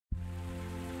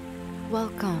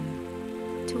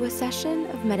Welcome to a session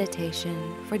of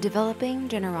meditation for developing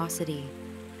generosity.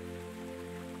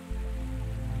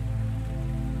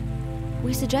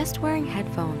 We suggest wearing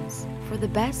headphones for the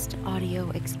best audio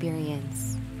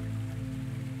experience.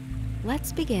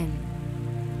 Let's begin.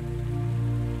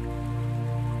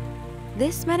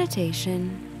 This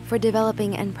meditation for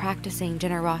developing and practicing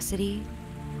generosity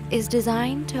is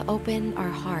designed to open our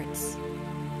hearts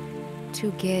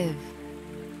to give.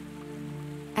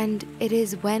 And it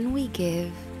is when we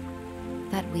give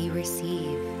that we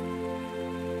receive.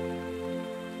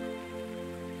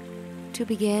 To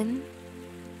begin,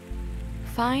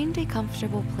 find a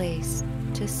comfortable place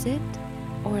to sit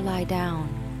or lie down.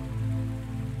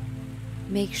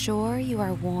 Make sure you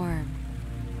are warm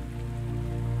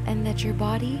and that your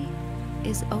body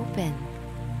is open.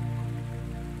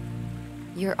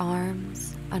 Your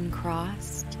arms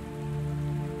uncrossed,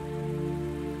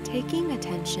 taking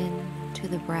attention to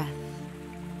the breath,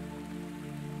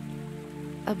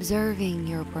 observing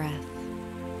your breath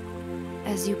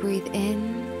as you breathe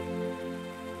in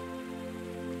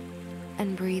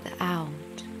and breathe out.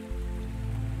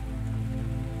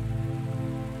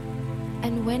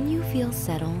 And when you feel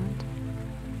settled,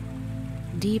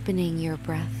 deepening your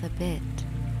breath a bit,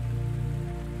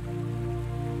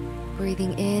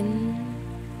 breathing in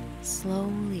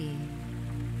slowly,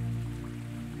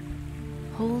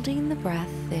 holding the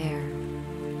breath there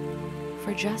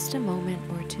for just a moment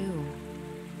or two,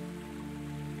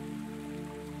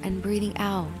 and breathing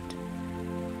out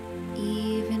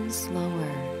even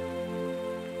slower.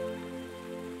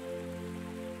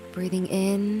 Breathing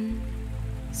in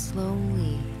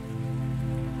slowly,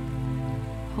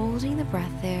 holding the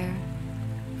breath there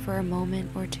for a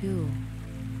moment or two,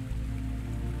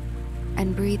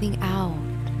 and breathing out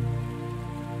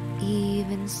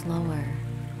even slower.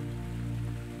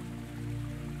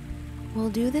 We'll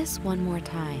do this one more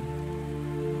time.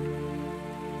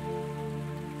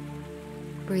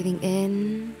 Breathing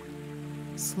in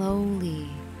slowly,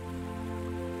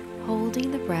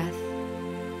 holding the breath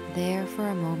there for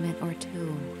a moment or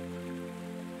two,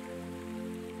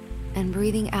 and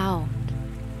breathing out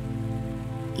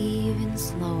even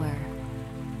slower.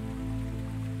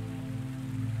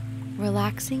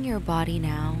 Relaxing your body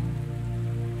now,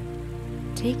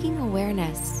 taking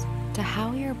awareness to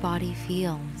how your body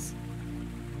feels.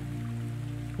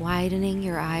 Widening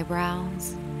your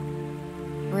eyebrows,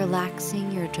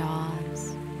 relaxing your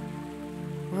jaws,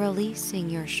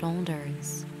 releasing your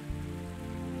shoulders,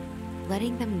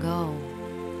 letting them go.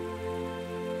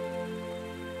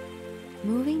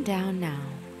 Moving down now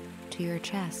to your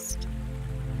chest,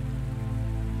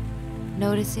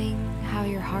 noticing how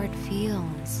your heart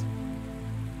feels.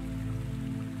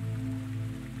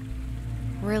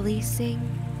 Releasing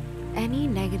any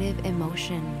negative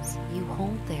emotions you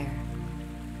hold there.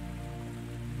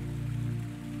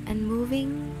 And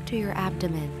moving to your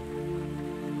abdomen,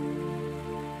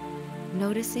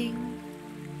 noticing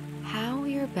how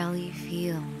your belly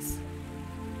feels.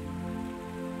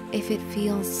 If it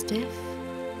feels stiff,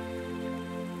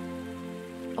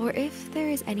 or if there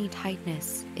is any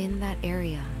tightness in that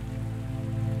area.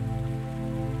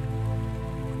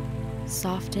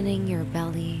 Softening your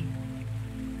belly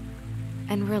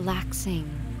and relaxing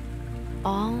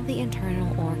all the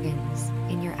internal organs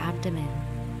in your abdomen.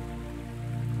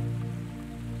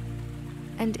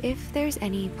 And if there's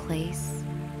any place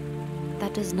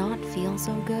that does not feel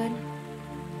so good,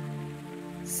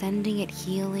 sending it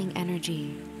healing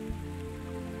energy.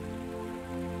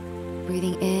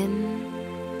 Breathing in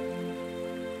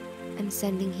and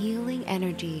sending healing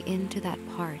energy into that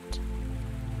part.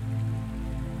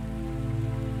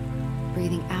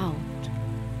 Breathing out,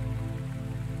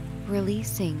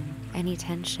 releasing any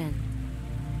tension,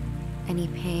 any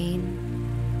pain,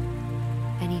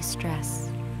 any stress.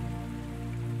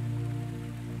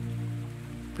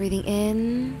 Breathing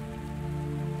in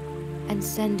and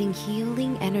sending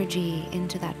healing energy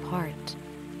into that part.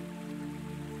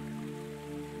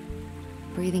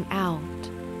 Breathing out,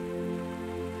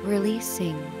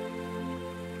 releasing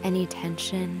any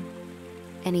tension,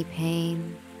 any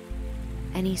pain,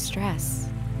 any stress.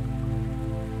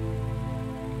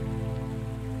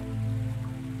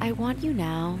 I want you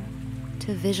now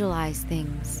to visualize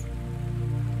things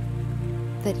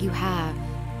that you have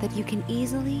that you can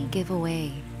easily give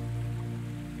away.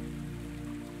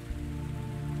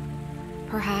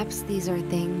 Perhaps these are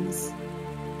things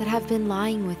that have been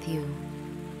lying with you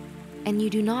and you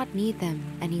do not need them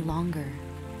any longer.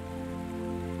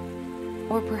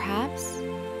 Or perhaps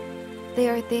they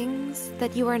are things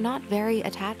that you are not very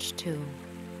attached to.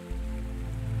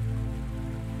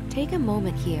 Take a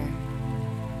moment here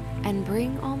and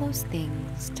bring all those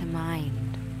things to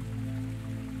mind.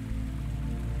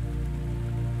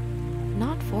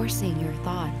 Not forcing your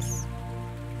thoughts,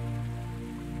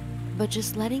 but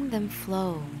just letting them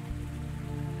flow.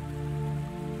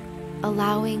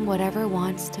 Allowing whatever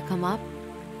wants to come up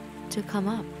to come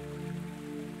up.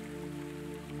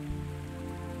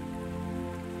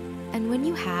 And when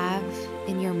you have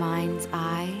in your mind's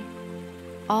eye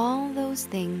all those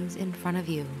things in front of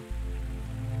you,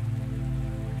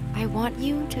 I want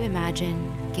you to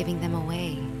imagine giving them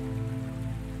away.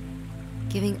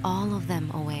 Giving all of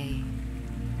them away.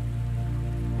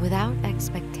 Without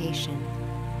expectation.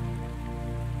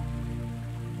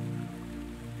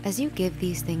 As you give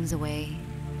these things away,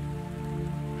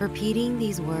 repeating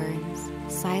these words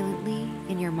silently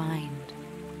in your mind.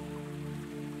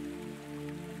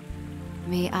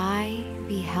 May I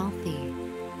be healthy.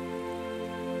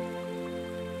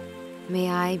 May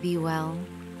I be well.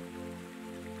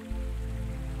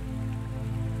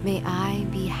 May I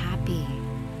be happy.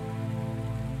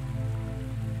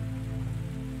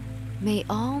 May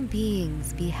all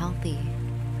beings be healthy.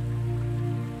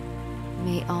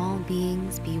 May all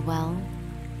beings be well.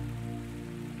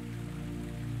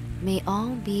 May all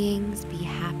beings be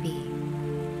happy.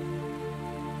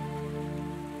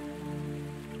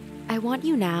 I want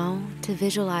you now to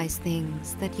visualize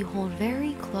things that you hold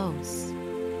very close,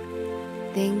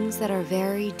 things that are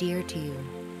very dear to you.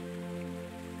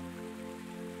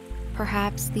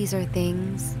 Perhaps these are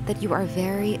things that you are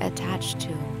very attached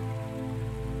to.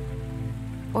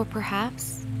 Or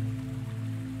perhaps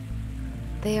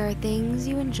they are things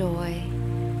you enjoy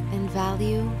and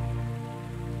value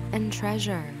and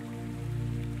treasure.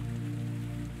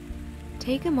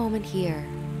 Take a moment here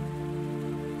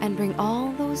and bring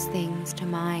all those things to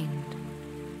mind,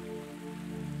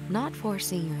 not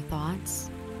forcing your thoughts,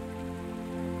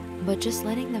 but just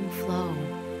letting them flow.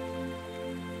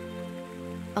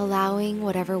 Allowing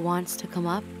whatever wants to come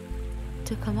up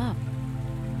to come up.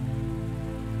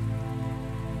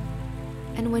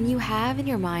 And when you have in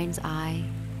your mind's eye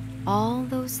all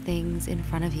those things in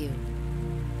front of you,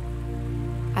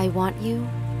 I want you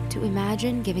to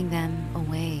imagine giving them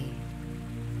away.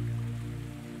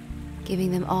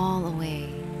 Giving them all away.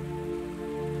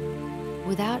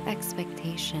 Without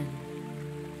expectation.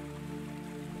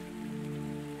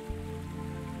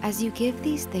 As you give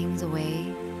these things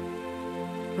away,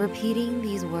 repeating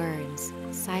these words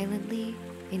silently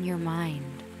in your mind.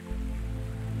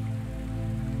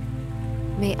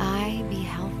 May I be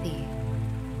healthy.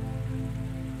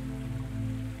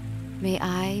 May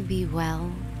I be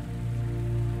well.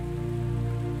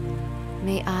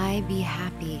 May I be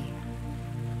happy.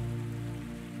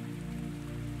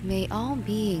 May all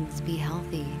beings be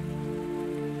healthy.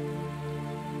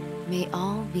 May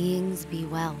all beings be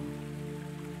well.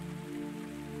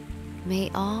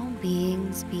 May all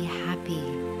beings be happy.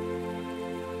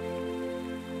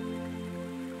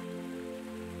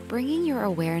 Bringing your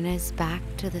awareness back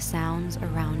to the sounds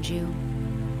around you,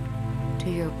 to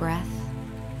your breath,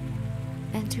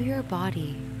 and to your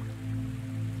body.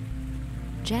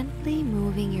 Gently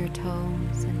moving your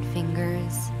toes and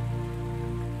fingers.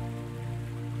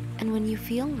 And when you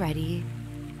feel ready,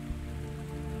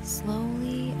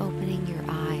 slowly opening your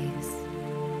eyes.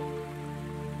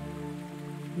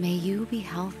 May you be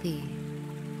healthy.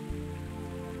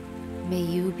 May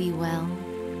you be well.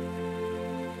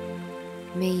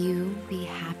 May you be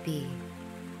happy.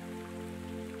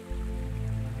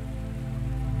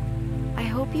 I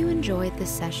hope you enjoyed this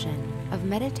session of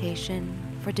meditation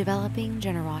for developing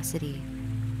generosity.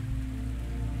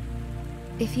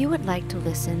 If you would like to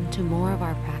listen to more of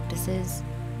our practices,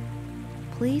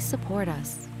 please support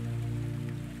us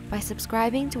by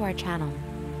subscribing to our channel.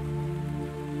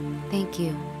 Thank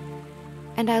you,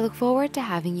 and I look forward to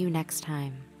having you next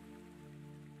time.